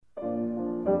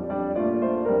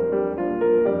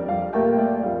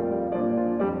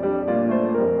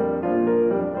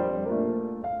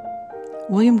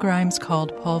William Grimes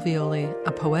called Paul Violi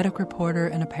a poetic reporter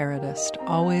and a parodist,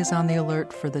 always on the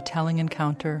alert for the telling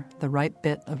encounter, the right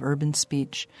bit of urban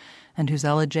speech, and whose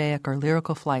elegiac or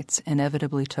lyrical flights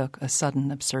inevitably took a sudden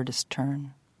absurdist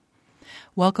turn.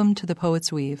 Welcome to The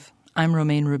Poet's Weave. I'm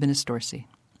Romaine Rubinis-Dorsey.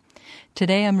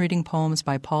 Today I'm reading poems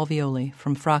by Paul Violi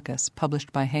from Fracas,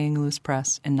 published by Hanging Loose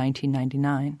Press in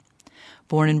 1999.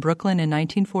 Born in Brooklyn in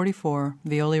 1944,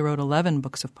 Violi wrote 11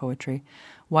 books of poetry.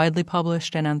 Widely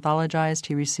published and anthologized,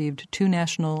 he received 2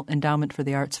 National Endowment for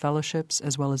the Arts fellowships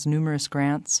as well as numerous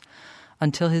grants.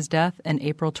 Until his death in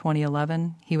April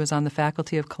 2011, he was on the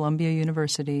faculty of Columbia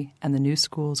University and the New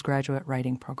School's graduate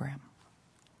writing program.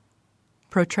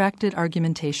 Protracted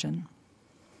argumentation.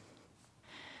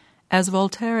 As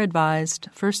Voltaire advised,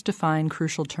 first define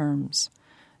crucial terms.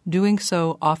 Doing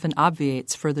so often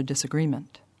obviates further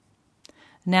disagreement.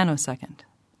 Nanosecond.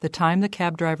 The time the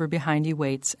cab driver behind you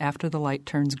waits after the light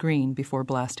turns green before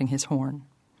blasting his horn.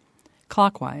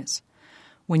 Clockwise.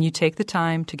 When you take the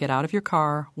time to get out of your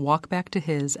car, walk back to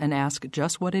his, and ask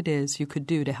just what it is you could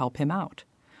do to help him out,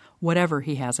 whatever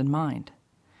he has in mind.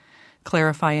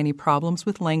 Clarify any problems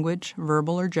with language,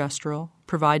 verbal or gestural,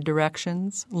 provide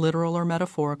directions, literal or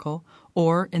metaphorical,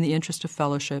 or, in the interest of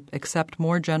fellowship, accept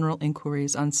more general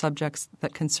inquiries on subjects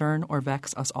that concern or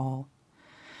vex us all.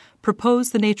 Propose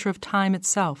the nature of time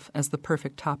itself as the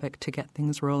perfect topic to get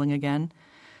things rolling again.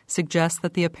 Suggest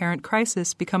that the apparent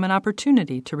crisis become an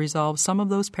opportunity to resolve some of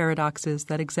those paradoxes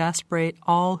that exasperate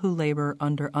all who labor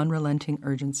under unrelenting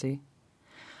urgency.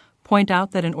 Point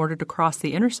out that in order to cross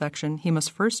the intersection, he must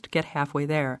first get halfway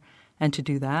there, and to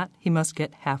do that, he must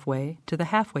get halfway to the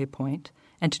halfway point,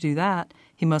 and to do that,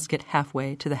 he must get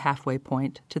halfway to the halfway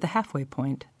point to the halfway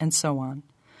point, and so on.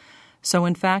 So,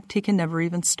 in fact, he can never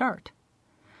even start.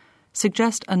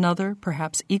 Suggest another,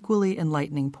 perhaps equally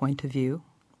enlightening point of view.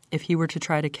 If he were to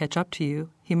try to catch up to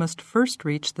you, he must first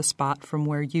reach the spot from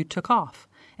where you took off,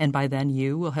 and by then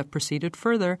you will have proceeded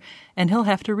further, and he'll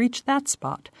have to reach that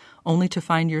spot, only to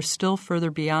find you're still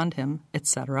further beyond him,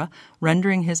 etc.,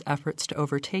 rendering his efforts to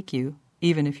overtake you,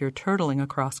 even if you're turtling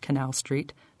across Canal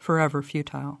Street, forever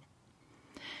futile.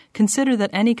 Consider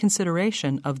that any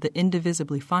consideration of the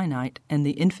indivisibly finite and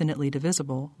the infinitely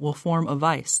divisible will form a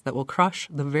vice that will crush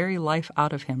the very life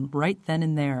out of him right then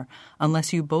and there,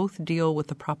 unless you both deal with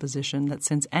the proposition that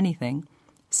since anything,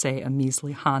 say a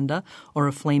measly Honda or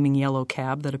a flaming yellow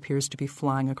cab that appears to be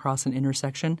flying across an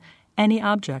intersection, any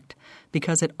object,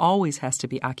 because it always has to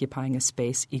be occupying a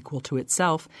space equal to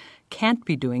itself, can't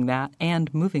be doing that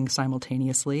and moving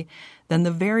simultaneously, then the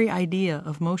very idea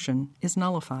of motion is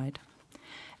nullified.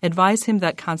 Advise him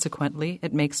that, consequently,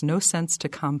 it makes no sense to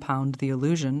compound the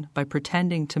illusion by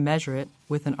pretending to measure it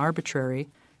with an arbitrary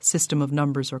system of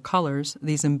numbers or colors,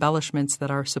 these embellishments that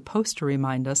are supposed to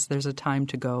remind us there's a time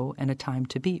to go and a time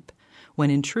to beep, when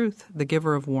in truth the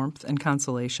giver of warmth and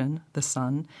consolation, the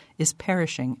sun, is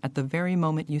perishing at the very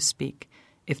moment you speak,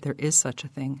 if there is such a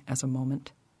thing as a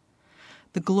moment.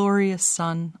 The glorious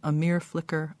sun, a mere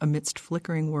flicker amidst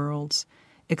flickering worlds,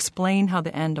 explain how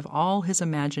the end of all his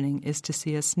imagining is to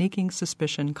see a sneaking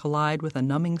suspicion collide with a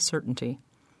numbing certainty,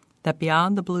 that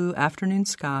beyond the blue afternoon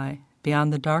sky,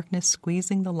 beyond the darkness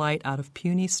squeezing the light out of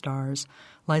puny stars,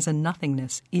 lies a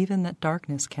nothingness even that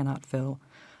darkness cannot fill,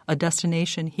 a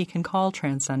destination he can call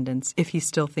transcendence if he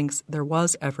still thinks there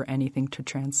was ever anything to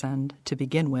transcend to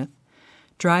begin with,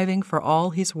 driving for all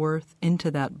he's worth into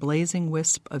that blazing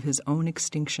wisp of his own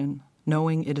extinction,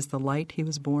 knowing it is the light he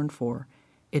was born for.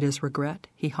 It is regret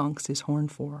he honks his horn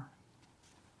for.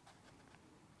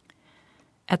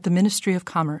 At the Ministry of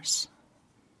Commerce.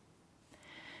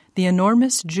 The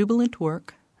enormous jubilant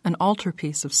work, an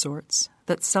altarpiece of sorts,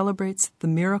 that celebrates the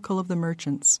miracle of the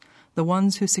merchants, the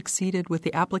ones who succeeded with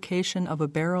the application of a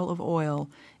barrel of oil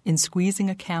in squeezing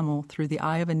a camel through the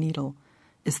eye of a needle,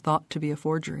 is thought to be a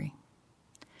forgery.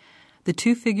 The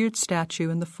 2-figured statue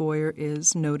in the foyer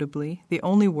is, notably, the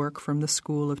only work from the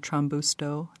school of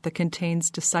Trambusto that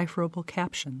contains decipherable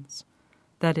captions.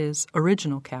 That is,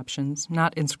 original captions,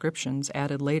 not inscriptions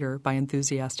added later by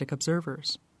enthusiastic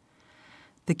observers.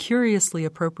 The curiously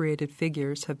appropriated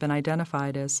figures have been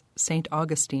identified as St.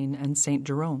 Augustine and St.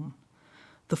 Jerome.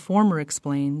 The former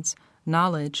explains,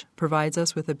 knowledge provides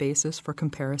us with a basis for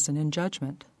comparison and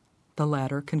judgment. The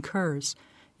latter concurs,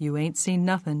 you ain't seen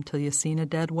nothin' till you seen a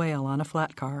dead whale on a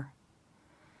flat car.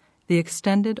 The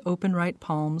extended open right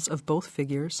palms of both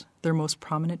figures, their most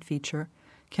prominent feature,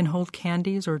 can hold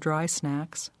candies or dry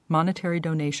snacks, monetary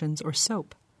donations, or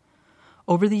soap.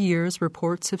 Over the years,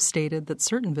 reports have stated that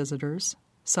certain visitors,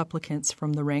 supplicants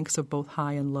from the ranks of both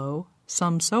high and low,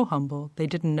 some so humble they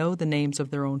didn't know the names of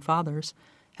their own fathers,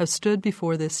 have stood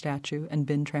before this statue and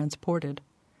been transported.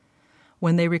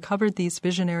 When they recovered, these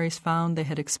visionaries found they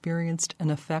had experienced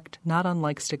an effect not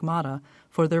unlike stigmata,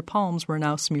 for their palms were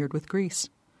now smeared with grease.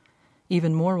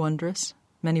 Even more wondrous,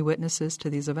 many witnesses to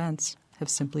these events have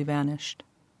simply vanished.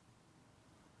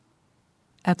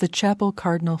 At the chapel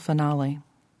cardinal finale.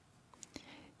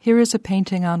 Here is a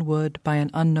painting on wood by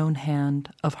an unknown hand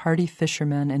of hardy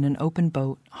fishermen in an open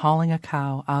boat hauling a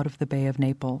cow out of the Bay of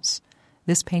Naples.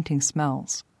 This painting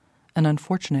smells, an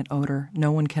unfortunate odor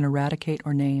no one can eradicate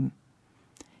or name.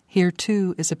 Here,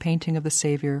 too, is a painting of the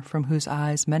Savior from whose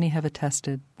eyes many have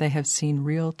attested they have seen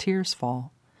real tears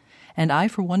fall. And I,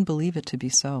 for one, believe it to be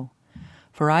so.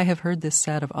 For I have heard this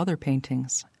said of other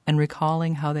paintings, and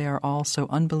recalling how they are all so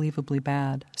unbelievably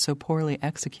bad, so poorly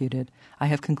executed, I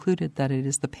have concluded that it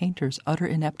is the painter's utter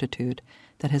ineptitude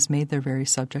that has made their very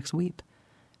subjects weep.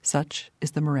 Such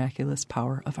is the miraculous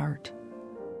power of art.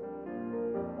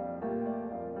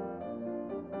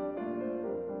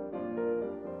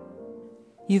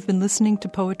 You've been listening to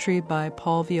poetry by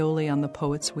Paul Violi on The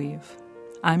Poet's Weave.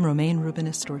 I'm Romaine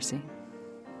Rubinis-Dorsey.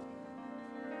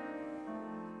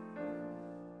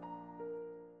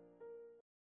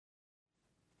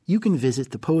 You can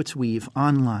visit The Poet's Weave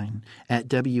online at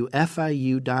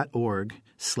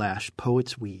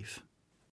wfiu.org/poetsweave.